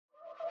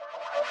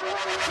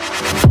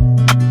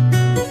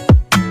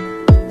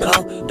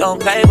Don't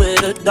play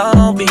with it,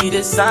 don't be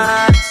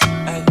dishonest.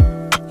 Ay,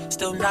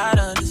 still not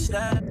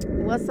understand.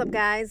 What's up,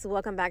 guys?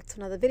 Welcome back to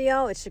another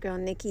video. It's your girl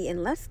Nikki,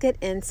 and let's get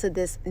into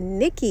this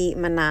Nicki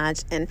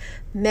Minaj and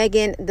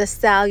Megan Thee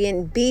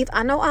Stallion beef.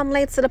 I know I'm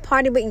late to the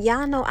party, but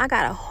y'all know I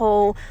got a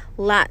whole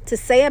lot to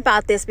say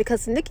about this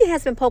because Nicki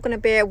has been poking a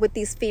bear with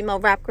these female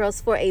rap girls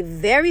for a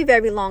very,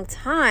 very long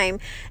time,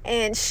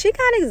 and she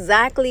got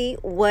exactly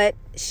what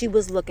she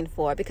was looking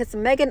for because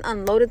Megan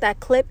unloaded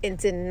that clip and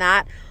did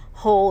not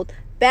hold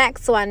back.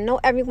 So I know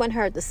everyone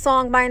heard the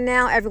song by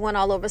now. Everyone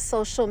all over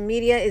social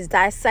media is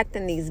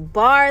dissecting these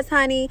bars,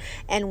 honey.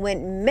 And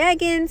when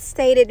Megan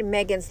stated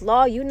Megan's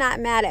law, you not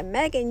mad at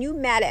Megan, you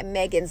mad at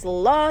Megan's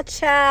law,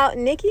 child.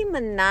 Nicki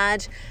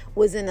Minaj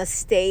was in a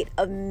state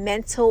of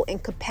mental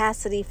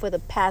incapacity for the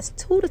past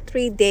 2 to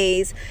 3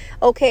 days.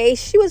 Okay,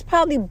 she was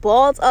probably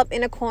balled up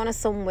in a corner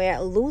somewhere,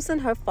 losing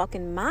her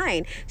fucking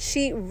mind.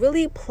 She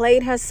really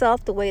played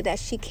herself the way that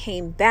she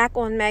came back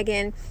on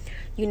Megan.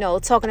 You know,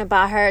 talking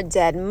about her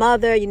dead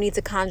mother. You need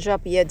to conjure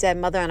up your dead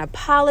mother and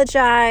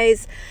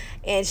apologize.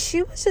 And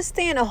she was just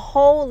saying a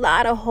whole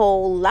lot of,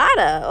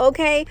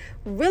 okay?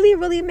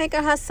 Really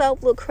making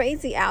herself look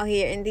crazy out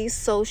here in these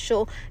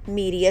social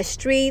media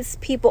streets.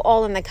 People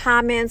all in the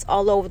comments,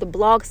 all over the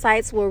blog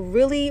sites were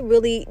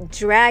really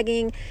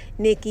dragging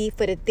Nicki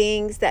for the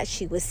things that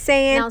she was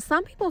saying. Now,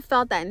 some people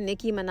felt that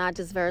Nicki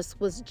Minaj's verse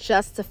was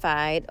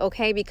justified,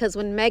 okay? Because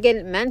when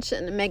Megan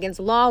mentioned Megan's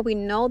law, we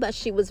know that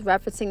she was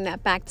referencing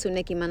that back to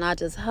Nicki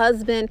Minaj's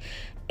husband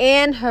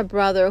and her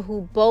brother,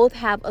 who both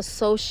have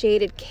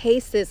associated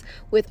cases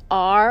with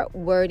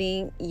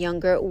R-wording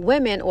younger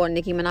women. Or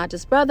Nicki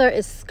Minaj's brother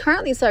is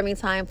currently serving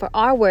time for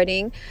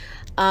R-wording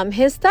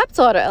his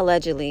stepdaughter,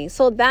 allegedly.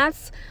 So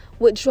that's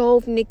what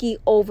drove Nicki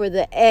over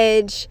the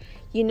edge.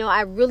 You know,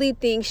 I really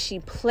think she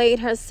played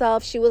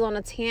herself. She was on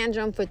a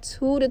tantrum for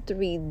 2 to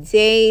 3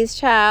 days,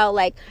 child.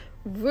 Like,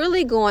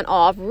 really going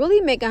off, really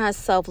making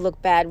herself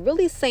look bad,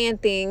 really saying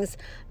things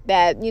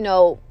that, you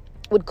know,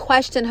 would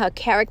question her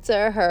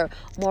character, her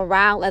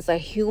morale as a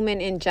human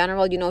in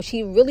general. You know,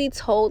 she really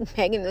told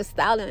Megan Thee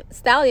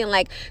Stallion,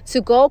 like, to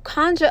go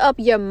conjure up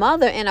your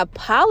mother and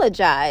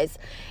apologize.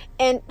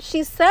 And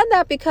she said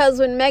that because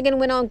when Megan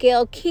went on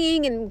Gayle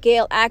King and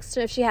Gayle asked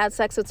her if she had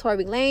sex with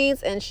Tory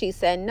Lanez, and she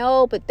said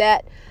no, but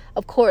that,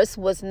 of course,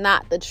 was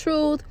not the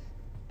truth.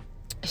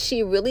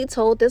 She really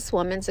told this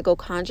woman to go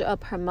conjure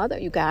up her mother,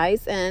 you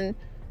guys, and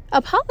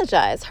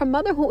apologize. Her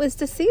mother, who is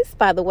deceased,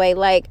 by the way.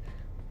 Like,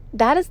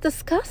 that is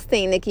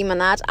disgusting, Nicki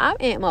Minaj. I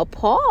am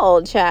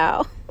appalled,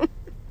 child.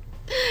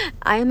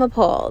 I am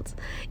appalled.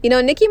 You know,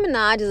 Nicki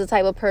Minaj is the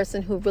type of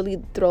person who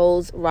really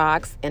throws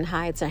rocks and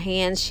hides her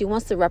hands. She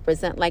wants to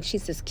represent like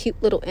she's this cute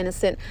little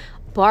innocent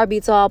Barbie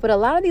doll. But a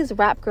lot of these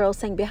rap girls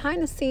saying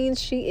behind the scenes,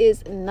 she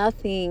is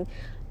nothing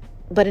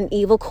but an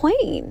evil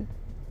queen.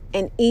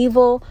 An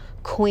evil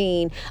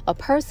queen. A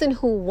person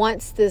who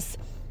wants this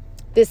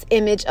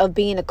image of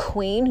being a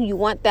queen. You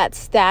want that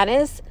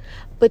status.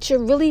 But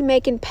you're really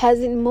making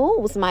peasant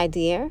moves, my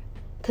dear.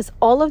 Because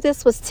all of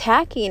this was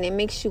tacky and it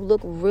makes you look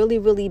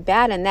really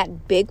bad. And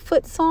that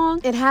Bigfoot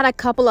song, it had a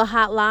couple of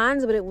hot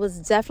lines, but it was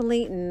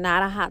definitely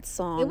not a hot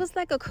song. It was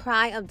like a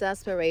cry of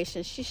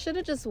desperation. She should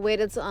have just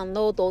waited to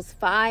unload those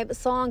 5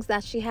 songs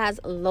that she has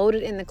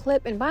loaded in the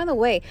clip. And by the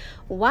way,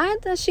 why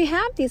does she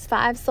have these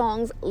 5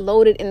 songs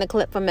loaded in the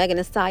clip for Megan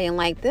Thee Stallion?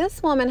 Like,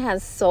 this woman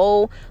has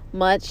so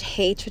much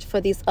hatred for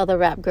these other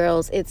rap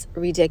girls. It's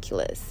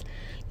ridiculous.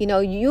 You know,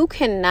 you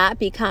cannot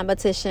be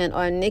competition,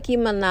 or Nicki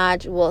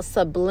Minaj will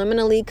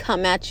subliminally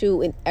come at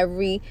you in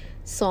every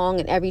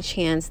song and every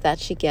chance that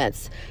she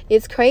gets.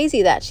 It's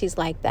crazy that she's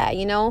like that,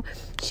 you know.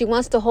 She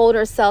wants to hold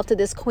herself to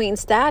this queen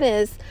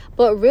status,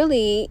 but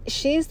really,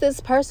 she's this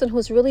person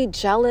who's really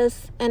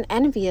jealous and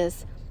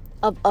envious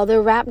of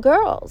other rap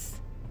girls.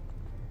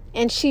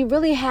 And she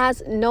really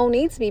has no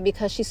need to be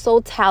because she's so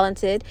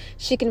talented.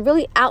 She can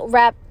really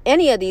out-rap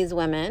any of these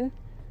women.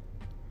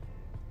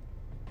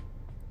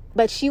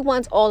 But she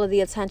wants all of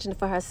the attention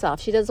for herself.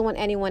 She doesn't want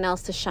anyone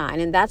else to shine.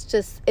 And that's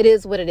just, it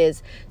is what it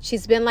is.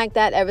 She's been like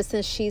that ever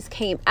since she's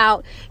came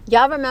out.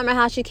 Y'all remember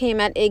how she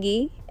came at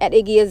Iggy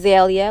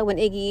Azalea, when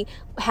Iggy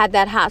had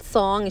that hot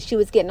song and she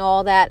was getting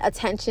all that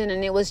attention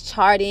and it was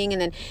charting,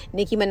 and then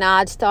Nicki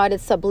Minaj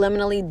started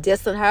subliminally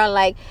dissing her.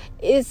 Like,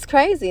 it's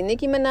crazy.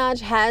 Nicki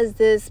Minaj has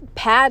this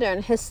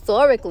pattern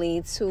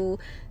historically to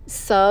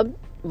sub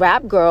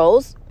rap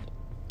girls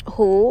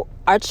who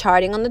are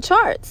charting on the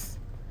charts.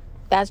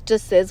 That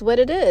just is what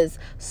it is.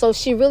 So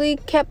she really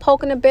kept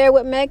poking the bear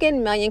with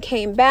Megan. Megan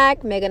came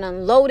back. Megan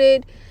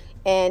unloaded.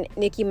 And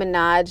Nicki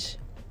Minaj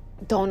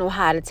don't know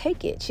how to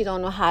take it. She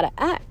don't know how to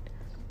act.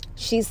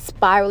 She's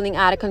spiraling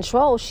out of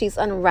control. She's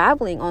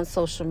unraveling on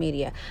social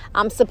media.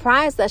 I'm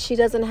surprised that she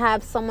doesn't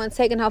have someone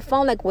taking her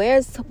phone. Like,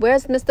 where's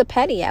Mr.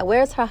 Petty at?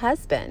 Where's her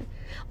husband?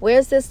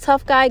 Where's this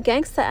tough guy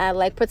gangster at?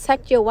 Like,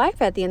 protect your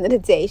wife at the end of the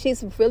day.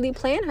 She's really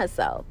playing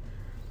herself.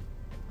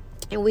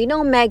 And we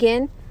know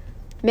Megan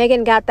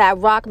got that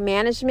rock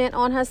management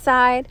on her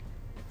side.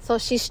 So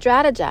she's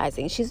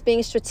strategizing, she's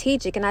being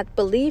strategic, and I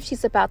believe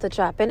she's about to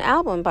drop an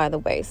album, by the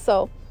way.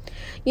 So,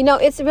 you know,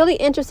 it's really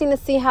interesting to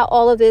see how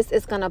all of this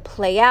is going to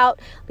play out.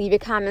 Leave your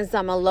comments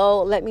down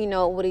below. Let me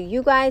know, what do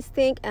you guys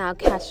think? And I'll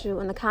catch you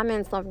in the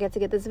comments. Don't forget to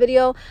give this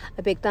video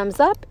a big thumbs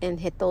up and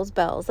hit those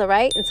bells. All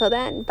right? Until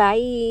then,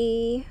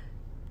 bye.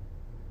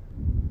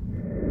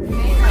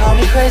 Call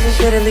me crazy,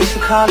 shit, at least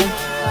you call it.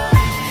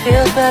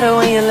 Feels better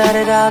when you let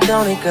it out,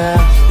 don't it, girl?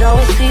 Know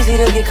it's easy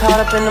to get caught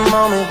up in the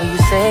moment when you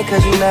say it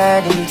 'cause you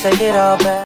mad and you take it all back.